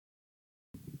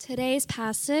Today's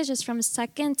passage is from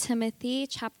 2 Timothy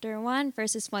chapter 1,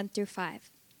 verses 1 through 5.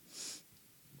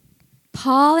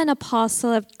 Paul, an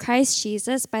apostle of Christ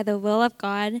Jesus by the will of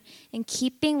God, in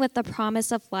keeping with the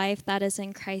promise of life that is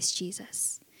in Christ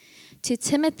Jesus. To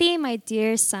Timothy, my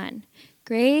dear son,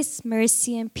 grace,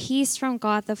 mercy, and peace from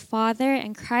God the Father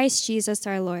and Christ Jesus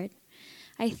our Lord.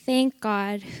 I thank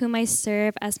God, whom I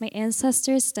serve as my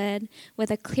ancestors did,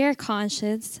 with a clear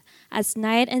conscience, as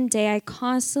night and day I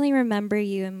constantly remember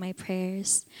you in my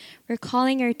prayers.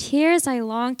 Recalling your tears, I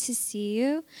long to see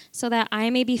you, so that I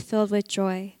may be filled with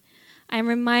joy. I am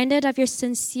reminded of your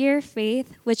sincere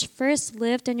faith, which first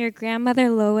lived in your grandmother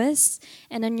Lois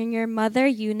and in your mother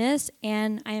Eunice,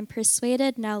 and I am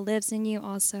persuaded now lives in you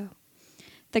also.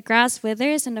 The grass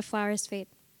withers and the flowers fade.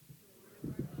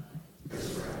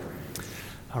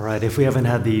 All right, if we haven't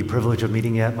had the privilege of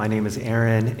meeting yet, my name is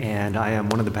Aaron, and I am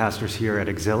one of the pastors here at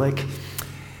Exilic.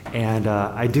 And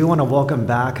I do want to welcome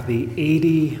back the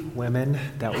 80 women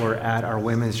that were at our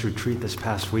women's retreat this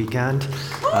past weekend.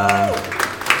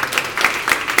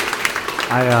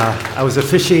 I was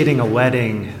officiating a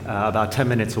wedding about 10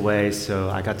 minutes away, so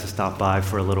I got to stop by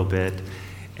for a little bit.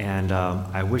 And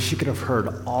I wish you could have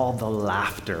heard all the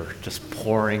laughter just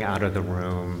pouring out of the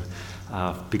room.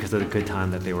 Because of the good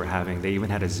time that they were having. They even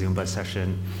had a Zumba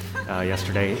session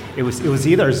yesterday. It was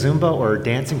either Zumba or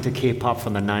dancing to K-pop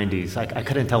from the 90s. I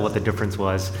couldn't tell what the difference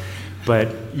was, but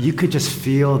you could just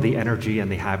feel the energy and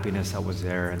the happiness that was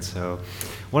there. And so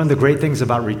one of the great things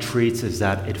about retreats is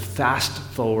that it fast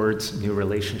forwards new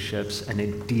relationships and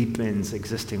it deepens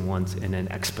existing ones in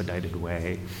an expedited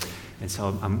way. And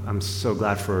so I'm so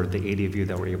glad for the 80 of you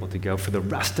that were able to go. For the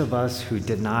rest of us who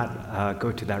did not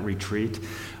go to that retreat,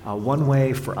 one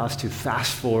way for us to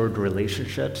fast forward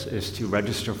relationships is to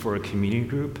register for a community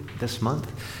group this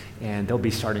month. And they'll be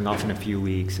starting off in a few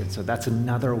weeks. And so that's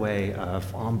another way of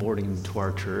onboarding to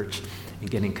our church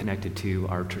and getting connected to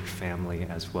our church family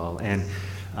as well. And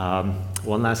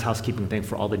one last housekeeping thing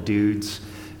for all the dudes.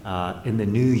 In the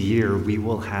new year, we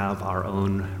will have our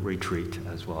own retreat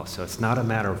as well. So it's not a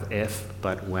matter of if,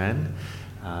 but when.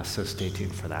 So stay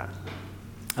tuned for that.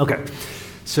 Okay,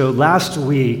 so last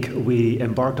week we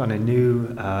embarked on a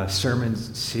new sermon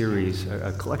series,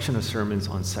 a collection of sermons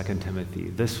on 2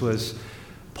 Timothy. This was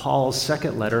Paul's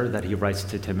second letter that he writes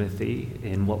to Timothy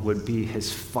in what would be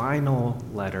his final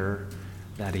letter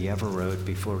that he ever wrote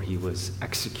before he was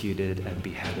executed and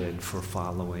beheaded for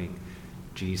following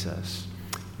Jesus.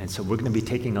 And so we're going to be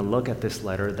taking a look at this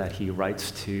letter that he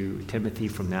writes to Timothy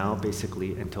from now,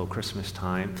 basically until Christmas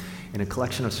time, in a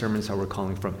collection of sermons that we're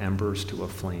calling From Embers to a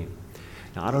Flame.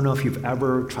 Now, I don't know if you've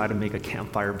ever tried to make a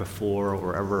campfire before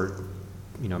or ever,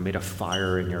 made a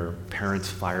fire in your parents'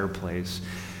 fireplace.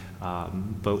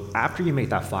 But after you make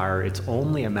that fire, it's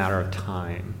only a matter of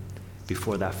time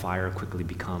before that fire quickly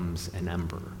becomes an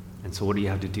ember. And so what do you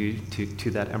have to do to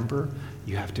that ember?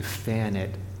 You have to fan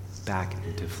it back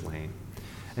into flame.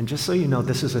 And just so you know,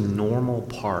 this is a normal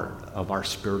part of our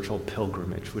spiritual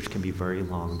pilgrimage, which can be very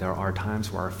long. There are times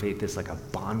where our faith is like a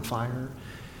bonfire,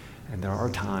 and there are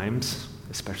times,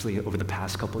 especially over the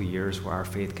past couple of years, where our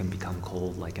faith can become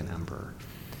cold like an ember.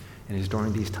 And it's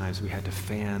during these times we had to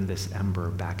fan this ember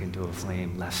back into a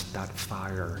flame, lest that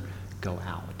fire go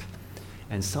out.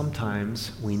 And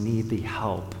sometimes we need the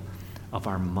help of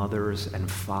our mothers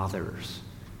and fathers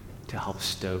to help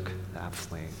stoke that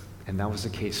flame. And that was the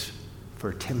case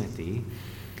for Timothy,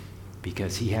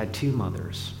 because he had two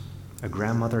mothers, a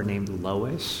grandmother named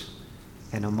Lois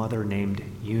and a mother named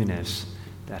Eunice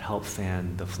that helped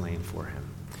fan the flame for him.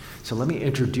 So let me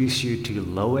introduce you to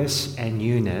Lois and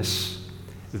Eunice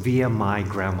via my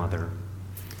grandmother.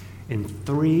 In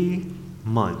 3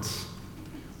 months,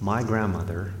 my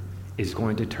grandmother is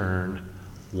going to turn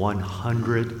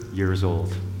 100 years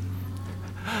old.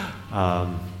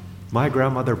 My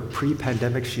grandmother,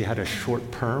 pre-pandemic, she had a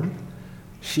short perm.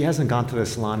 She hasn't gone to the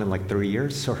salon in like 3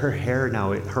 years, so her hair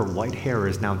now, her white hair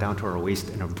is now down to her waist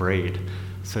in a braid.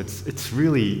 So it's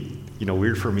really,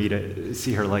 weird for me to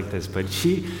see her like this, but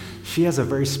she has a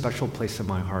very special place in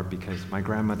my heart because my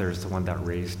grandmother is the one that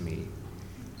raised me.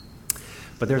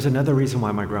 But there's another reason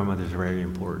why my grandmother is very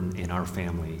important in our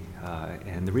family,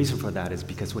 and the reason for that is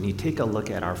because when you take a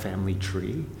look at our family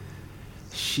tree,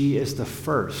 she is the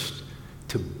first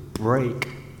to break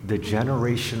the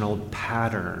generational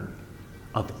pattern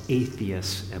of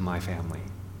atheists in my family.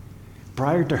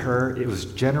 Prior to her, it was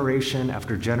generation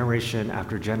after generation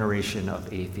after generation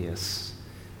of atheists.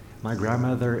 My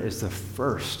grandmother is the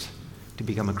first to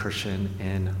become a Christian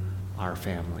in our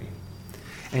family.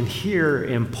 And here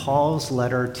in Paul's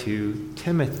letter to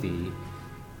Timothy,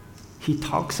 he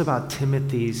talks about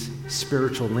Timothy's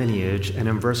spiritual lineage, and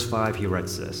in verse 5, he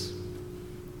writes this.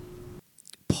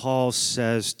 Paul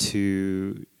says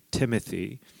to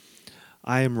Timothy,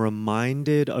 I am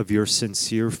reminded of your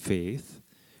sincere faith,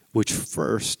 which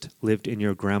first lived in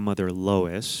your grandmother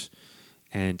Lois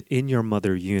and in your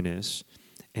mother Eunice,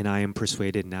 and I am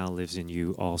persuaded now lives in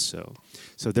you also.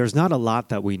 So there's not a lot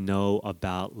that we know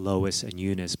about Lois and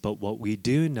Eunice, but what we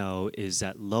do know is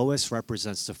that Lois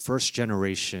represents the first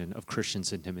generation of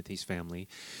Christians in Timothy's family.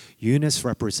 Eunice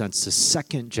represents the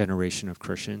second generation of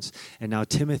Christians, and now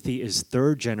Timothy is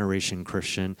third generation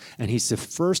Christian, and he's the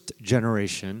first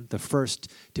generation, the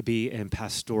first to be in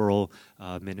pastoral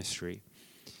ministry.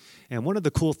 And one of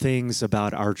the cool things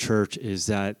about our church is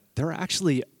that there are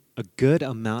actually a good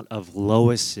amount of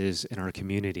Loises in our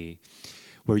community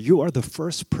where you are the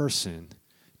first person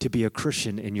to be a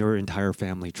Christian in your entire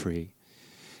family tree.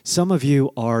 Some of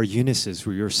you are Eunices,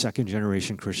 where you're second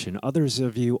generation Christian. Others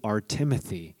of you are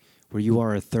Timothy, where you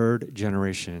are a third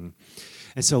generation.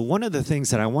 And so one of the things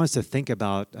that I want us to think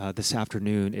about this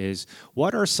afternoon is,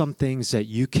 what are some things that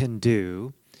you can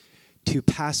do to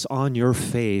pass on your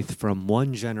faith from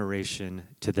one generation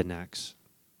to the next?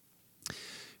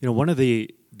 You know, one of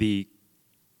the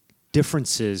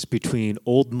differences between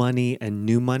old money and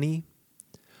new money,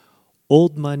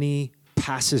 old money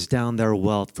passes down their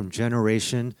wealth from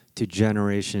generation to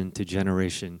generation to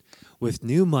generation. With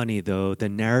new money, though, the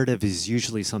narrative is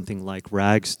usually something like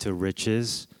rags to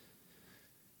riches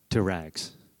to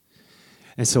rags.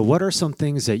 And so what are some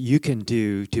things that you can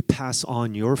do to pass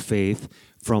on your faith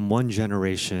from one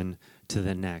generation to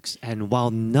the next? And while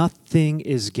nothing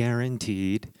is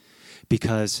guaranteed,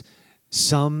 because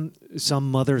some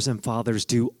mothers and fathers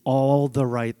do all the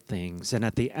right things, and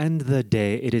at the end of the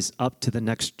day, it is up to the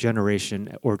next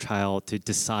generation or child to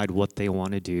decide what they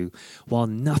want to do. While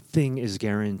nothing is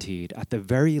guaranteed, at the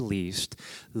very least,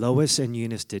 Lois and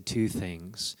Eunice did two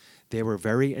things. They were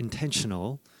very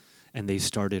intentional, and they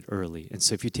started early. And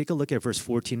so if you take a look at verse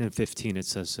 14 and 15, it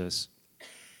says this.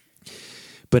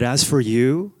 But as for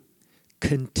you,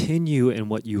 continue in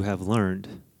what you have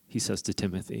learned, he says to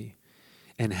Timothy,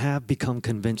 and have become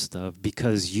convinced of,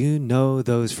 because you know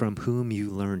those from whom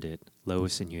you learned it,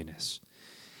 Lois and Eunice,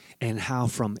 and how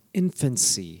from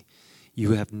infancy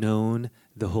you have known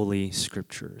the Holy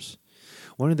Scriptures.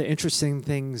 One of the interesting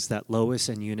things that Lois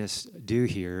and Eunice do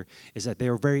here is that they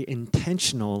are very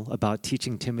intentional about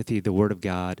teaching Timothy the Word of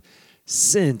God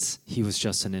since he was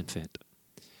just an infant.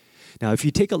 Now, if you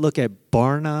take a look at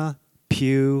Barna,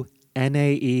 Pew,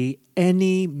 NAE,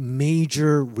 any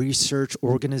major research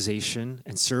organization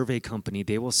and survey company,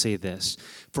 they will say this: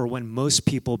 for when most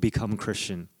people become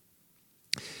Christian,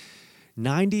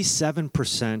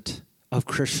 97% of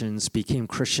Christians became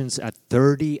Christians at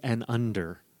 30 and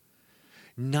under.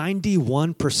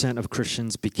 91% of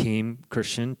Christians became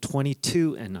Christian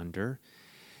 22 and under,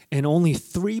 and only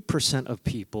 3% of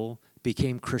people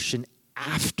became Christian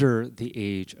after the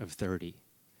age of 30.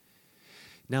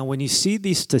 Now, when you see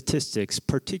these statistics,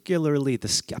 particularly the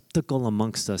skeptical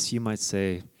amongst us, you might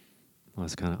say, well,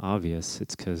 it's kind of obvious.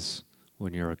 It's because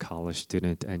when you're a college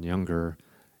student and younger,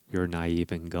 you're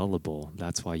naive and gullible.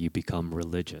 That's why you become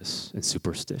religious and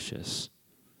superstitious.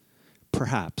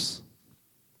 Perhaps.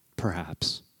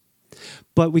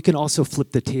 But we can also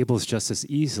flip the tables just as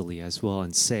easily as well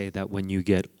and say that when you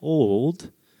get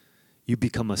old, you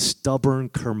become a stubborn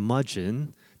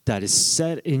curmudgeon that is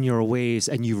set in your ways,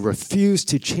 and you refuse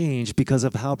to change because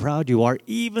of how proud you are,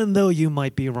 even though you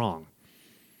might be wrong.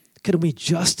 Could we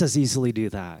just as easily do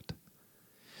that?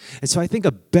 And so I think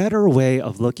a better way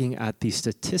of looking at these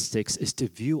statistics is to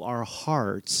view our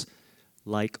hearts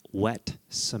like wet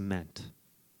cement.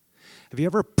 Have you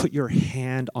ever put your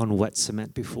hand on wet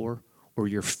cement before, or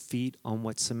your feet on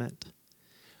wet cement?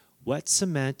 Wet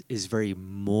cement is very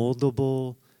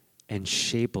moldable and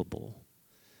shapeable.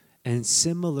 And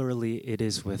similarly, it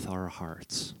is with our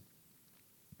hearts.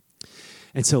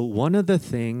 And so one of the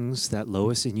things that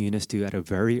Lois and Eunice do at a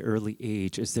very early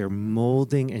age is they're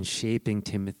molding and shaping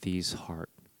Timothy's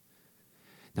heart.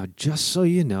 Now, just so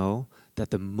you know that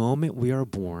the moment we are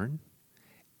born,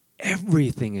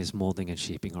 everything is molding and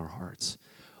shaping our hearts.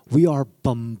 We are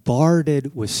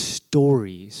bombarded with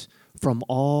stories from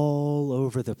all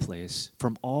over the place,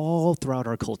 from all throughout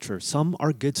our culture. Some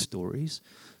are good stories,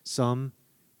 some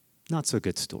not so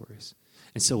good stories.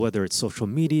 And so whether it's social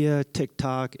media,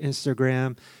 TikTok,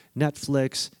 Instagram,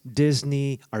 Netflix,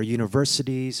 Disney, our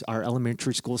universities, our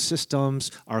elementary school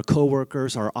systems, our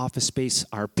coworkers, our office space,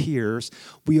 our peers,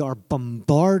 we are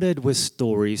bombarded with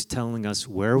stories telling us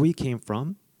where we came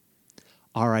from,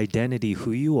 our identity,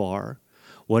 who you are,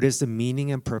 What is the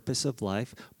meaning and purpose of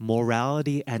life,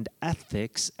 morality and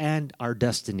ethics, and our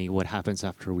destiny, what happens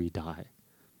after we die.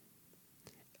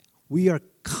 We are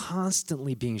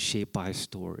constantly being shaped by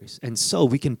stories. And so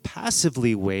we can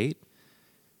passively wait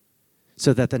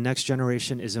so that the next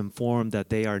generation is informed that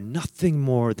they are nothing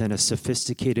more than a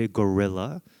sophisticated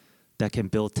gorilla that can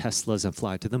build Teslas and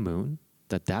fly to the moon,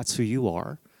 that that's who you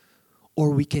are. Or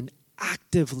we can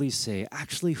actively say,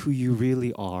 actually, who you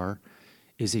really are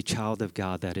is a child of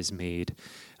God that is made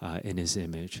in his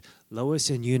image.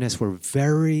 Lois and Eunice were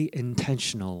very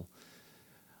intentional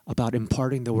about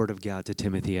imparting the word of God to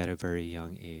Timothy at a very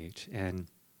young age. And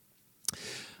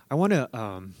I want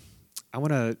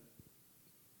to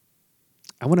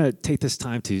take this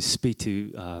time to speak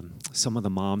to some of the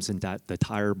moms and the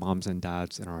tired moms and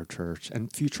dads in our church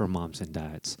and future moms and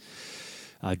dads.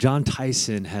 John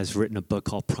Tyson has written a book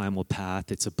called Primal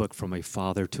Path. It's a book from a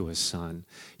father to a son.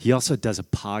 He also does a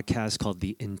podcast called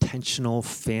The Intentional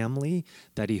Family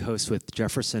that he hosts with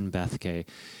Jefferson Bethke.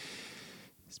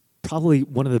 It's probably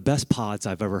one of the best pods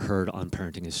I've ever heard on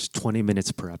parenting. It's 20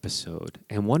 minutes per episode.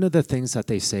 And one of the things that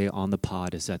they say on the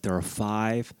pod is that there are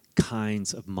 5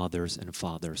 kinds of mothers and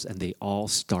fathers, and they all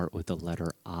start with the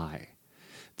letter I.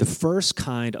 The first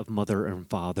kind of mother and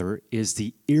father is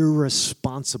the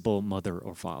irresponsible mother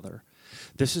or father.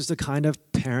 This is the kind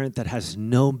of parent that has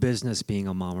no business being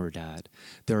a mom or dad.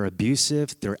 They're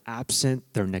abusive, they're absent,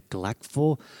 they're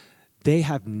neglectful. They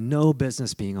have no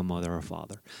business being a mother or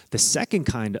father. The second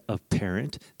kind of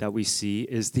parent that we see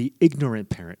is the ignorant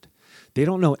parent. They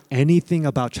don't know anything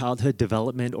about childhood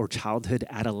development or childhood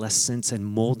adolescence and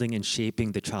molding and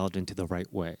shaping the child into the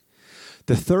right way.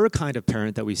 The third kind of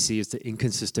parent that we see is the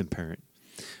inconsistent parent.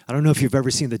 I don't know if you've ever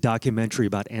seen the documentary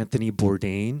about Anthony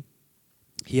Bourdain.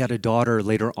 He had a daughter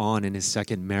later on in his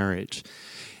second marriage.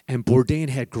 And Bourdain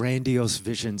had grandiose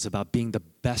visions about being the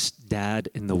best dad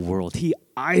in the world. He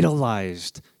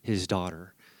idolized his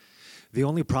daughter. The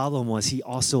only problem was he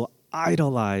also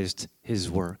idolized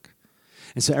his work.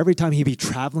 And so every time he'd be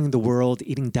traveling the world,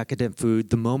 eating decadent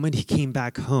food, the moment he came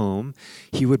back home,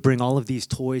 he would bring all of these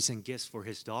toys and gifts for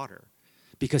his daughter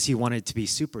because he wanted to be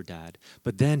super dad.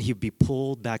 But then he'd be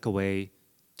pulled back away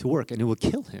to work, and it would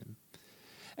kill him.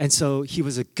 And so he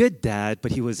was a good dad,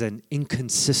 but he was an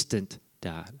inconsistent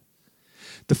dad.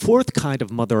 The fourth kind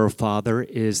of mother or father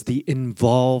is the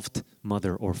involved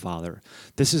mother or father.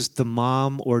 This is the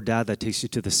mom or dad that takes you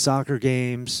to the soccer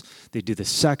games. They do the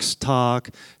sex talk.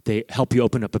 They help you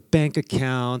open up a bank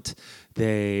account.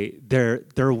 They're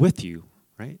with you,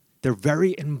 right? They're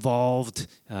very involved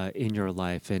in your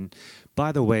life. And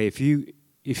by the way, if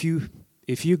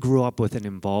you grew up with an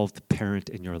involved parent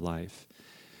in your life,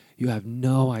 you have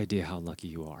no idea how lucky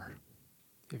you are.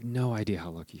 You have no idea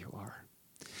how lucky you are.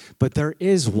 But there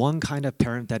is one kind of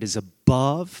parent that is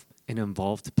above an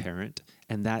involved parent,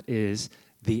 and that is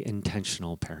the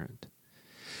intentional parent.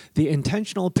 The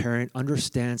intentional parent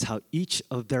understands how each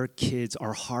of their kids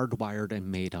are hardwired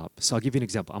and made up. So I'll give you an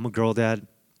example. I'm a girl dad,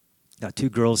 got 2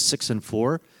 girls, 6 and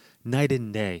 4, night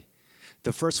and day.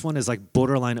 The first one is like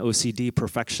borderline OCD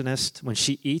perfectionist. When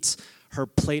she eats, her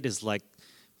plate is like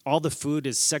all the food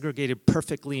is segregated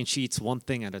perfectly and she eats one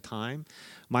thing at a time.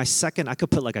 My second, I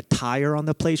could put like a tire on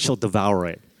the plate, she'll devour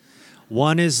it.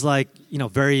 One is like,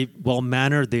 very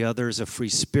well-mannered. The other is a free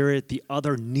spirit. The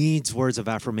other needs words of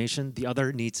affirmation. The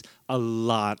other needs a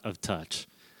lot of touch.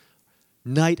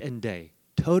 Night and day,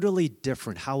 totally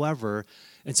different. However,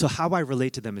 and so how I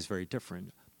relate to them is very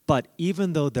different. But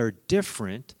even though they're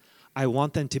different, I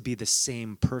want them to be the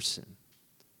same person.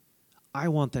 I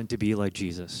want them to be like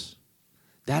Jesus.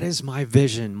 That is my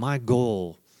vision, my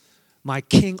goal, my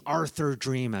King Arthur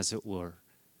dream, as it were,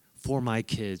 for my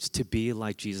kids, to be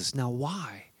like Jesus. Now,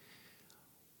 why?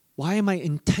 Why am I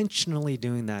intentionally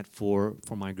doing that for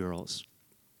my girls?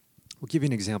 We'll give you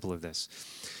an example of this.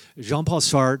 Jean-Paul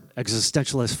Sartre,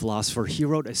 existentialist philosopher, he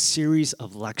wrote a series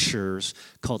of lectures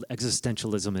called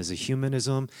Existentialism as a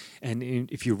Humanism. And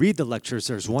if you read the lectures,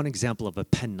 there's one example of a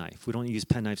penknife. We don't use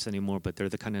penknives anymore, but they're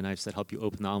the kind of knives that help you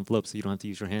open the envelope so you don't have to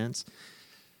use your hands.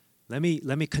 Let me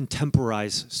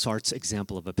contemporize Sartre's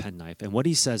example of a penknife. And what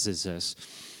he says is this.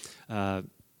 Let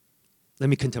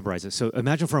me contemporize it. So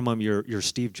imagine for a moment you're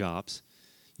Steve Jobs.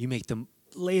 You make the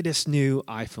latest new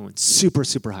iPhone, super,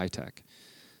 super high tech.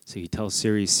 So you tell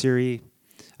Siri,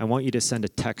 I want you to send a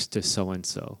text to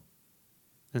so-and-so.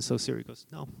 And so Siri goes,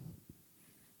 no,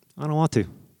 I don't want to.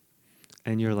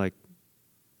 And you're like,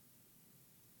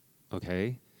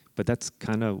 okay, but that's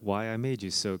kind of why I made you.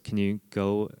 So can you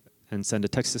go and send a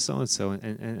text to so-and-so?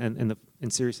 And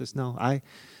Siri says, no, I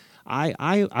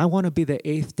want to be the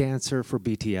 8th dancer for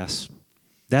BTS.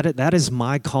 That is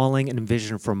my calling and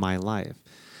vision for my life.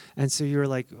 And so you're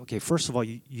like, okay, first of all,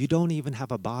 you don't even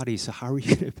have a body, so how are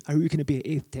you going to be an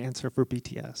eighth dancer for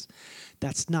BTS?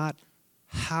 That's not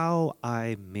how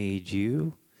I made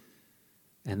you,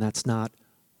 and that's not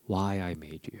why I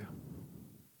made you.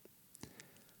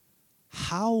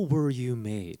 How were you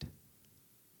made?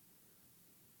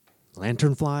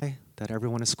 Lanternfly that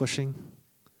everyone is squishing?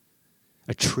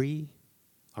 A tree?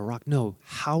 A rock? No.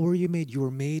 How were you made? You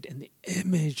were made in the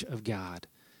image of God.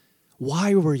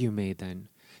 Why were you made then?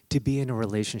 To be in a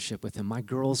relationship with him. My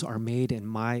girls are made in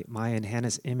my and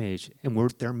Hannah's image, and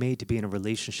they're made to be in a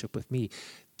relationship with me.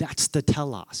 That's the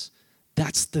telos.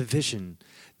 That's the vision.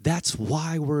 That's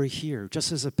why we're here.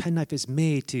 Just as a penknife is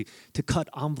made to cut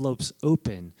envelopes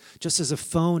open, just as a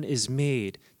phone is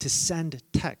made to send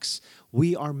texts,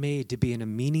 we are made to be in a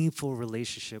meaningful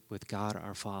relationship with God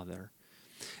our Father.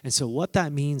 And so what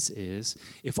that means is,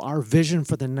 if our vision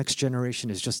for the next generation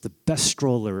is just the best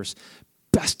strollers,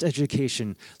 best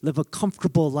education, live a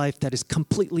comfortable life that is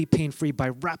completely pain-free by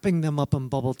wrapping them up in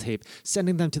bubble tape,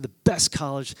 sending them to the best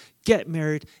college, get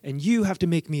married, and you have to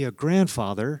make me a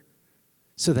grandfather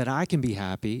so that I can be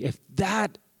happy. If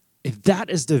that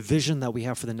is the vision that we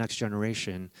have for the next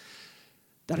generation,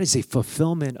 that is a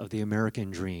fulfillment of the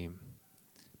American dream,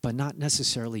 but not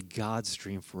necessarily God's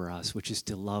dream for us, which is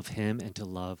to love him and to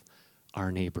love our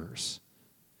neighbors.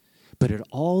 But it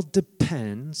all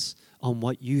depends on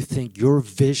what you think your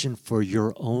vision for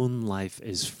your own life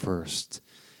is first.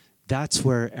 That's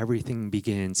where everything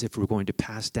begins if we're going to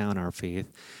pass down our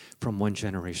faith from one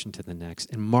generation to the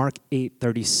next. In Mark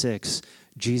 8:36,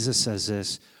 Jesus says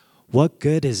this, "What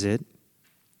good is it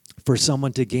for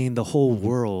someone to gain the whole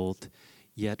world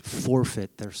yet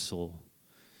forfeit their soul?"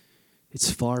 It's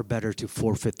far better to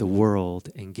forfeit the world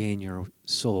and gain your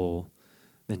soul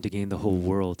than to gain the whole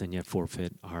world and yet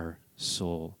forfeit our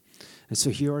soul. And so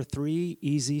here are 3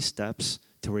 easy steps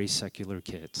to raise secular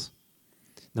kids.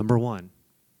 Number 1,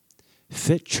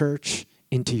 fit church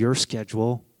into your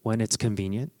schedule when it's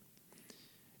convenient.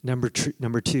 Number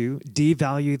 2,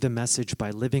 devalue the message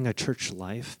by living a church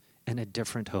life and a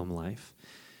different home life.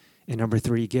 And number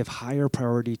 3, give higher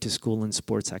priority to school and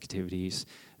sports activities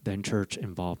than church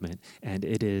involvement. And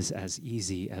it is as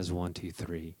easy as 1, 2,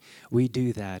 3. We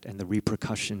do that, and the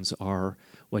repercussions are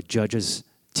what Judges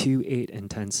 2, 8,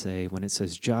 and 10 say when it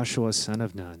says, Joshua, son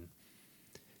of Nun,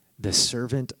 the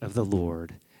servant of the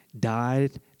Lord,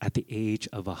 died at the age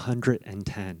of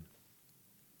 110.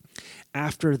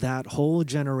 After that whole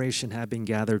generation had been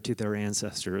gathered to their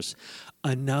ancestors,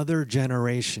 another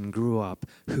generation grew up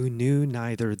who knew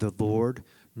neither the Lord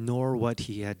nor what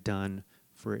he had done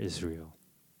for Israel.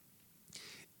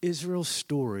 Israel's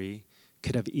story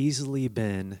could have easily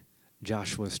been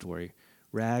Joshua's story,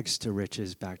 rags to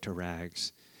riches, back to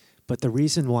rags. But the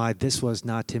reason why this was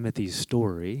not Timothy's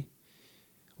story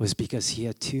was because he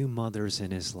had 2 mothers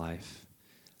in his life,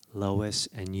 Lois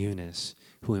and Eunice,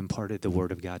 who imparted the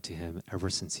word of God to him ever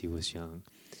since he was young.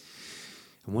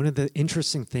 And one of the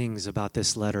interesting things about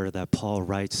this letter that Paul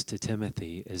writes to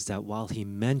Timothy is that while he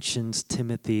mentions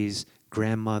Timothy's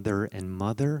grandmother and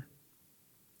mother,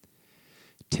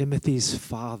 Timothy's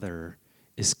father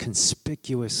is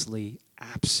conspicuously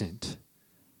absent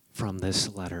from this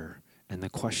letter. And the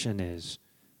question is,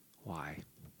 why?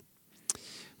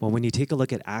 Well, when you take a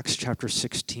look at Acts chapter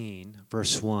 16,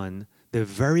 verse 1, the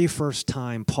very first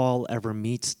time Paul ever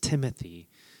meets Timothy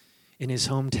in his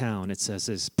hometown, it says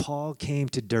this, Paul came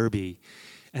to Derbe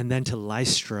and then to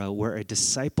Lystra, where a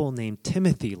disciple named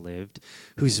Timothy lived,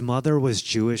 whose mother was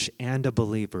Jewish and a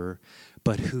believer,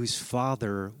 but whose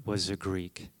father was a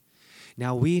Greek.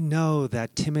 Now, we know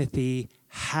that Timothy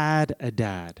had a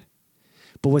dad.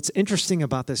 But what's interesting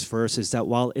about this verse is that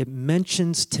while it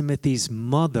mentions Timothy's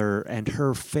mother and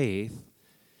her faith,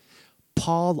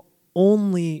 Paul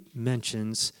only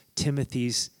mentions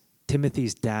Timothy's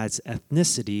dad's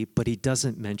ethnicity, but he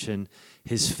doesn't mention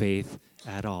his faith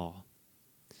at all.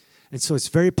 And so it's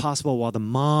very possible while the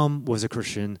mom was a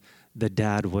Christian, the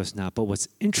dad was not. But what's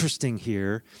interesting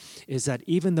here is that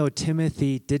even though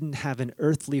Timothy didn't have an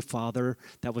earthly father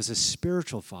that was a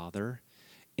spiritual father,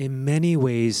 in many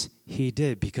ways he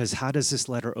did. Because how does this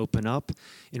letter open up?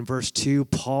 In verse 2,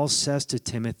 Paul says to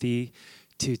Timothy,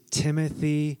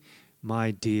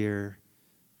 my dear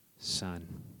son.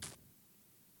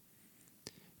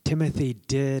 Timothy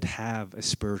did have a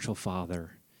spiritual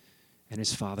father, and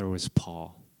his father was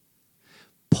Paul.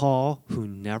 Paul, who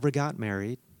never got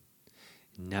married,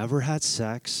 never had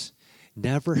sex,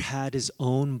 never had his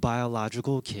own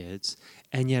biological kids,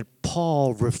 and yet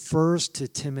Paul refers to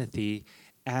Timothy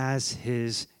as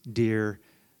his dear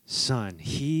son.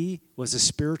 He was a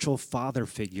spiritual father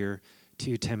figure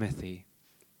to Timothy.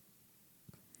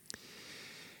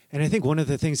 And I think one of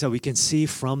the things that we can see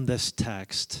from this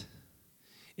text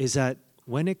is that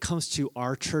when it comes to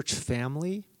our church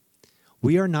family,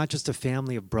 we are not just a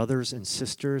family of brothers and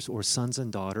sisters or sons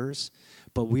and daughters,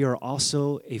 but we are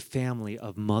also a family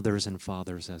of mothers and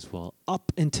fathers as well.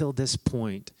 Up until this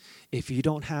point, if you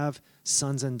don't have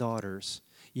sons and daughters,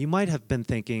 you might have been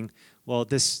thinking, well,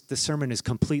 this sermon is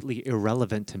completely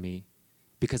irrelevant to me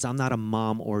because I'm not a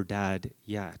mom or dad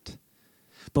yet.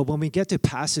 But when we get to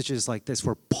passages like this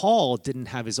where Paul didn't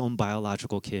have his own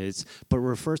biological kids, but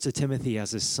refers to Timothy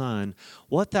as his son,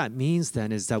 what that means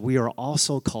then is that we are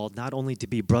also called not only to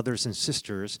be brothers and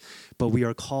sisters, but we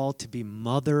are called to be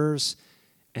mothers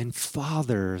and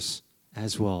fathers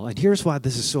as well. And here's why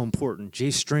this is so important.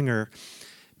 Jay Stringer,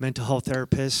 mental health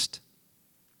therapist,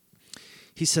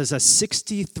 he says that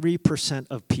 63%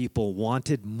 of people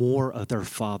wanted more of their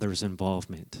father's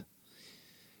involvement.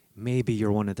 Maybe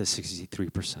you're one of the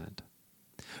 63%.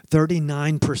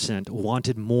 39%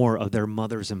 wanted more of their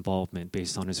mother's involvement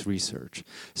based on his research.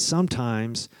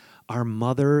 Sometimes our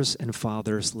mothers and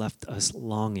fathers left us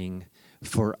longing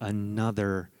for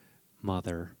another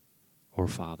mother or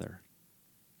father.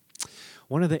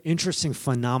 One of the interesting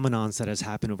phenomenons that has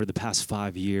happened over the past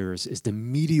 5 years is the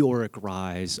meteoric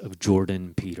rise of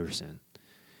Jordan Peterson.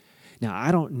 Now,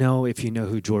 I don't know if you know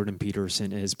who Jordan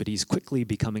Peterson is, but he's quickly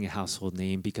becoming a household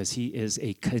name because he is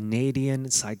a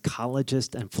Canadian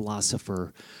psychologist and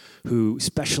philosopher who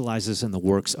specializes in the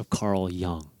works of Carl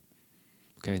Jung.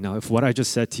 Okay, now if what I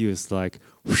just said to you is like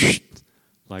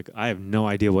I have no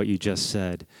idea what you just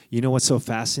said. You know what's so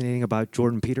fascinating about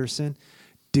Jordan Peterson?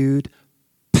 Dude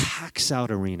packs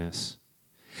out arenas.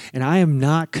 And I am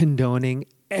not condoning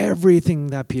everything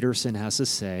that Peterson has to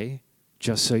say,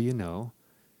 just so you know.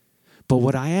 But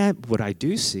what I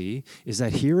do see is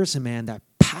that here is a man that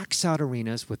packs out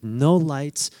arenas with no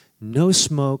lights, no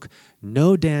smoke,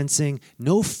 no dancing,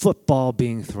 no football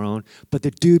being thrown, but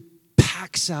the dude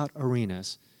packs out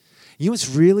arenas. You know what's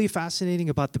really fascinating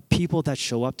about the people that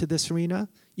show up to this arena?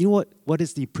 You know what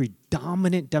is the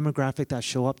predominant demographic that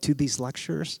show up to these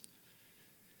lectures?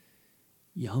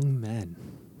 Young men.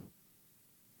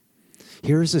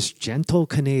 Here is this gentle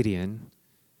Canadian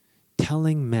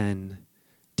telling men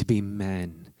to be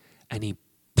men, and he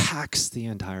packs the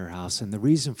entire house. And the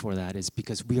reason for that is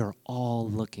because we are all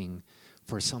looking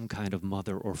for some kind of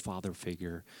mother or father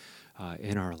figure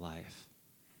in our life.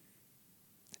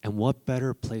 And what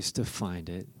better place to find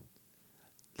it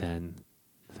than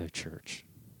the church?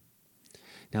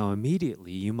 Now,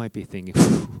 immediately, you might be thinking,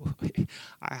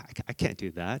 I can't do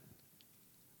that.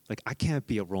 Like, I can't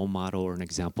be a role model or an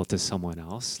example to someone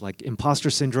else. Like,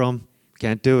 imposter syndrome,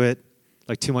 can't do it.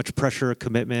 Like too much pressure,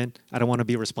 commitment. I don't want to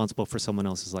be responsible for someone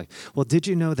else's life. Well, did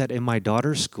you know that in my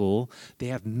daughter's school, they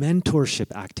have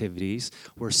mentorship activities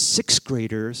where 6th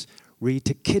graders read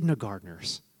to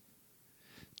kindergartners?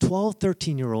 12,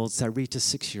 13-year-olds that read to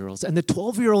 6-year-olds. And the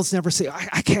 12-year-olds never say,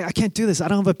 I can't do this. I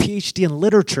don't have a PhD in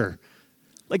literature.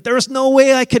 Like there is no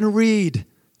way I can read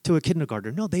to a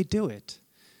kindergartner. No, they do it.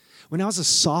 When I was a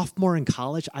sophomore in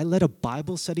college, I led a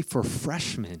Bible study for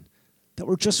freshmen that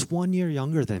were just 1 year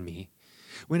younger than me.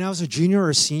 When I was a junior or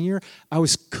a senior, I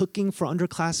was cooking for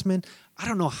underclassmen. I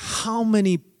don't know how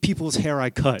many people's hair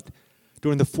I cut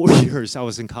during the 4 years I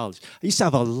was in college. I used to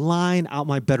have a line out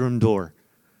my bedroom door.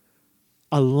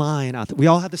 A line out. We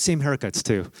all had the same haircuts,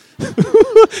 too.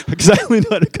 Because I only know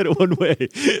how to cut it one way.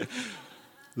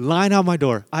 Line out my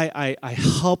door. I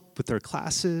helped with their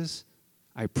classes.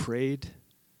 I prayed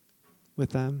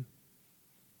with them.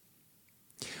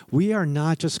 We are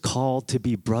not just called to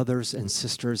be brothers and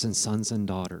sisters and sons and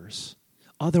daughters.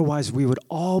 Otherwise, we would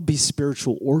all be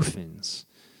spiritual orphans.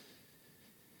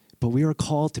 But we are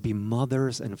called to be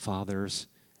mothers and fathers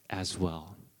as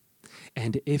well.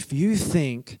 And if you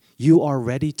think you are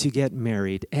ready to get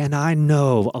married, and I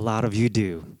know a lot of you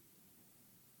do,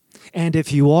 and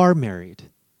if you are married,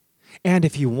 and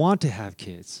if you want to have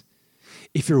kids,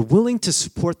 if you're willing to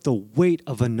support the weight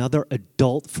of another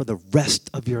adult for the rest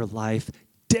of your life,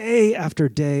 day after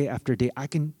day after day,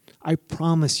 I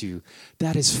promise you,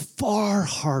 that is far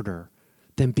harder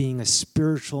than being a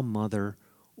spiritual mother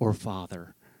or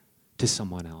father to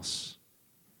someone else.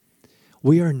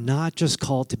 We are not just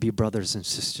called to be brothers and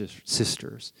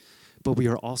sisters, but we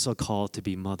are also called to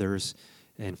be mothers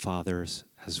and fathers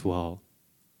as well.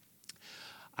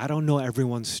 I don't know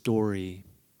everyone's story,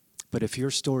 but if your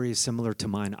story is similar to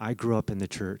mine, I grew up in the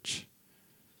church.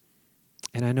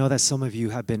 And I know that some of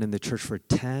you have been in the church for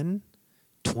 10,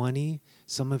 20,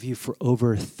 some of you for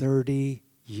over 30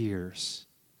 years.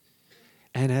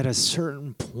 And at a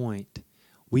certain point,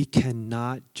 We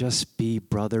cannot just be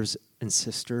brothers and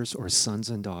sisters or sons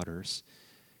and daughters.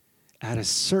 At a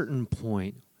certain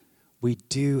point, we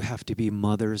do have to be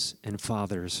mothers and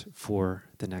fathers for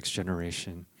the next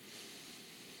generation.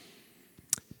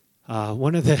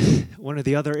 One of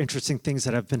the other interesting things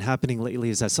that have been happening lately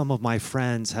is that some of my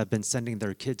friends have been sending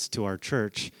their kids to our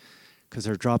church because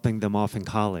they're dropping them off in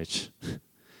college.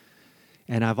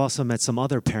 And I've also met some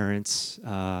other parents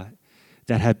that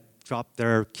have dropped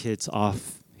their kids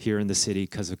off here in the city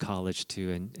because of college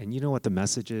too. And you know what the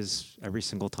message is every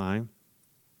single time?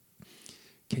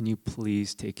 Can you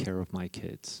please take care of my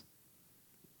kids?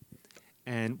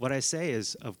 And what I say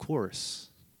is, of course,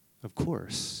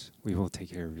 we will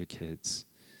take care of your kids.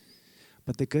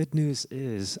 But the good news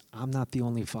is, I'm not the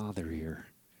only father here.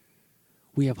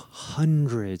 We have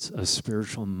hundreds of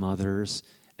spiritual mothers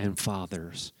and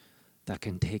fathers that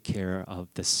can take care of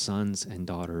the sons and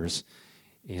daughters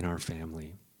in our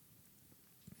family.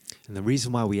 And the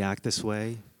reason why we act this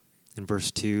way, in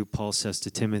verse 2, Paul says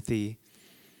to Timothy,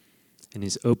 in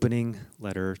his opening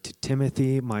letter, to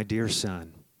Timothy, my dear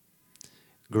son,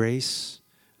 grace,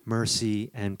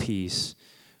 mercy, and peace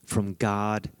from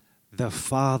God the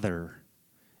Father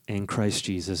and Christ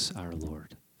Jesus our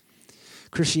Lord.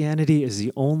 Christianity is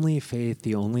the only faith,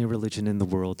 the only religion in the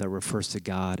world that refers to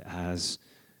God as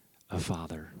a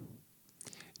father.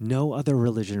 No other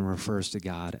religion refers to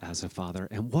God as a father.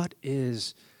 And what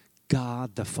is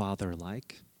God the Father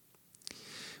like?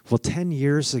 Well, 10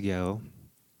 years ago,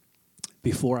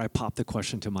 before I popped the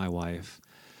question to my wife,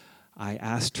 I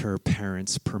asked her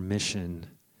parents' permission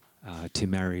to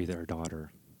marry their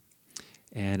daughter.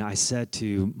 And I said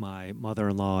to my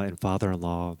mother-in-law and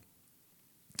father-in-law,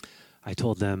 I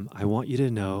told them, I want you to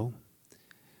know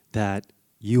that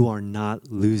you are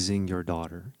not losing your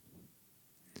daughter,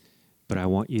 but I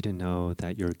want you to know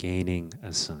that you're gaining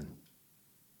a son.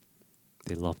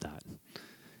 They love that.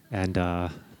 And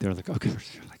they're like, okay.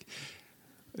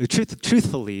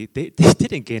 Truthfully, they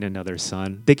didn't gain another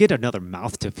son. They get another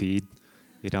mouth to feed,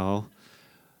 you know.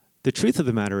 The truth of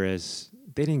the matter is,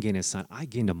 they didn't gain a son. I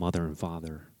gained a mother and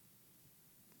father.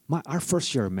 Our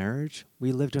first year of marriage,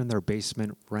 we lived in their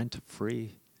basement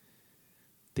rent-free.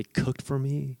 They cooked for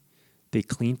me. They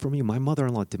cleaned for me. My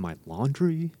mother-in-law did my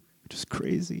laundry, which is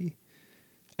crazy.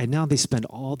 And now they spend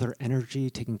all their energy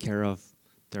taking care of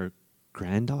their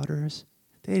granddaughters.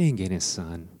 They didn't gain a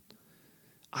son.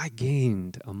 I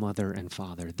gained a mother and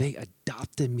father. They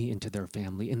adopted me into their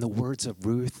family. In the words of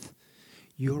Ruth,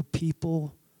 your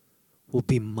people will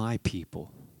be my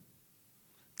people.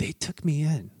 They took me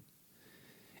in.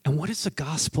 And what is the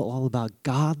gospel all about?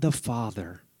 God the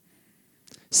Father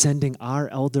sending our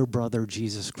elder brother,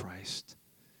 Jesus Christ,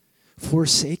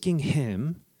 forsaking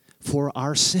him for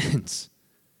our sins.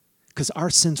 Because our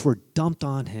sins were dumped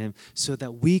on him so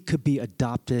that we could be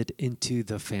adopted into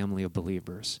the family of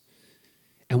believers.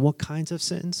 And what kinds of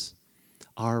sins?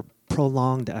 Our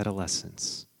prolonged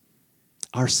adolescence,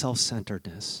 our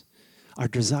self-centeredness, our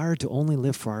desire to only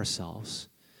live for ourselves.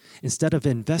 Instead of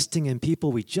investing in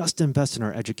people, we just invest in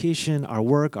our education, our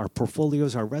work, our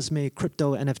portfolios, our resume,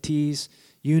 crypto, NFTs,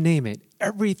 you name it,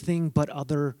 everything but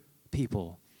other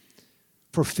people.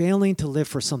 For failing to live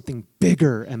for something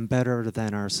bigger and better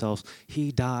than ourselves,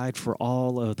 he died for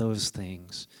all of those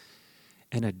things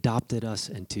and adopted us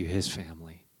into his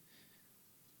family.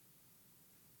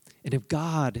 And if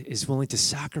God is willing to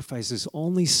sacrifice his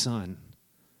only son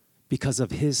because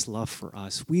of his love for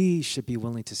us, we should be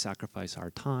willing to sacrifice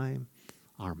our time,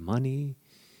 our money,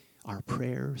 our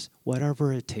prayers,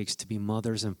 whatever it takes to be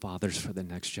mothers and fathers for the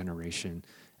next generation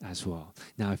as well.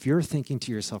 Now, if you're thinking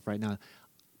to yourself right now,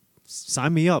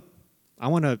 sign me up. I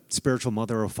want a spiritual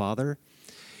mother or father.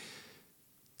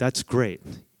 That's great.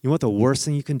 You know what the worst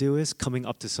thing you can do is? Coming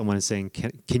up to someone and saying,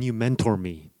 can you mentor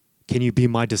me? Can you be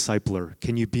my discipler?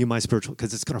 Can you be my spiritual?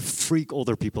 Because it's going to freak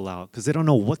older people out because they don't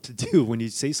know what to do when you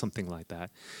say something like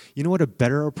that. You know what a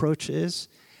better approach is?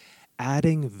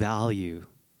 Adding value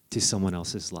to someone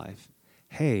else's life.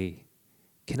 Hey,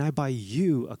 can I buy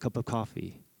you a cup of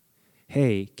coffee?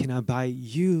 Hey, can I buy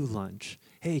you lunch?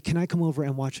 Hey, can I come over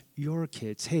and watch your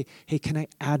kids? Hey, can I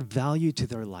add value to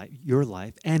their life, your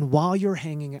life? And while you're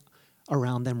hanging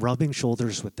around them, rubbing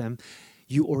shoulders with them,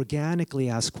 you organically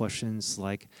ask questions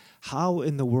like, how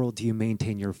in the world do you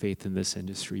maintain your faith in this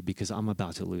industry? Because I'm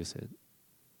about to lose it.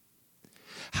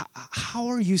 How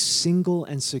are you single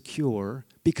and secure?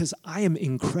 Because I am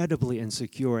incredibly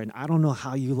insecure, and I don't know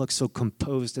how you look so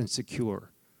composed and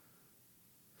secure.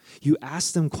 You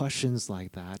ask them questions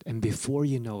like that, and before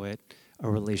you know it, a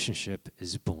relationship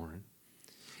is born.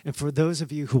 And for those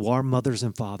of you who are mothers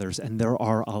and fathers, and there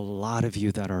are a lot of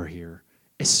you that are here,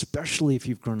 especially if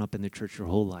you've grown up in the church your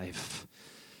whole life.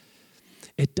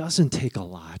 It doesn't take a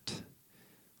lot.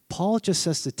 Paul just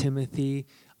says to Timothy,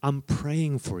 I'm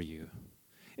praying for you.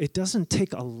 It doesn't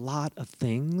take a lot of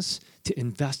things to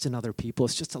invest in other people.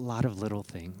 It's just a lot of little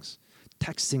things.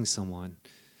 Texting someone,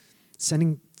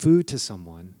 sending food to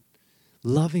someone,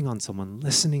 loving on someone,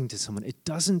 listening to someone. It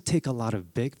doesn't take a lot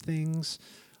of big things.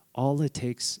 All it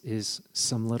takes is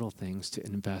some little things to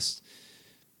invest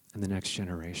in the next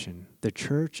generation. The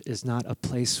church is not a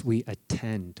place we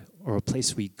attend or a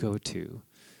place we go to.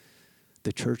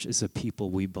 The church is a people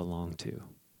we belong to.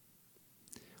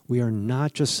 We are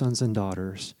not just sons and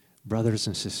daughters, brothers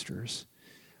and sisters,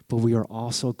 but we are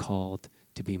also called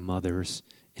to be mothers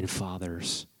and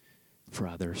fathers for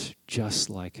others, just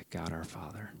like God our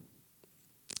Father.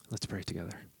 Let's pray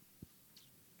together.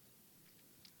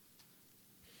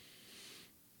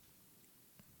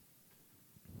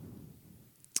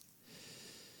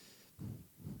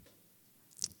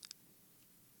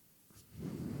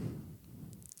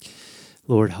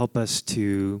 Lord, help us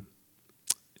to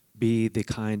be the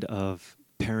kind of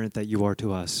parent that you are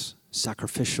to us,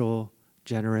 sacrificial,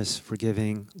 generous,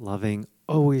 forgiving, loving,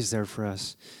 always there for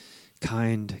us,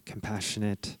 kind,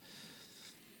 compassionate,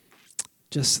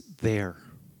 just there,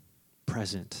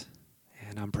 present.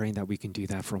 And I'm praying that we can do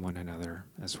that for one another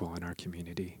as well in our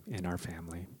community, in our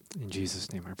family. In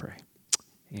Jesus' name I pray.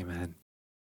 Amen.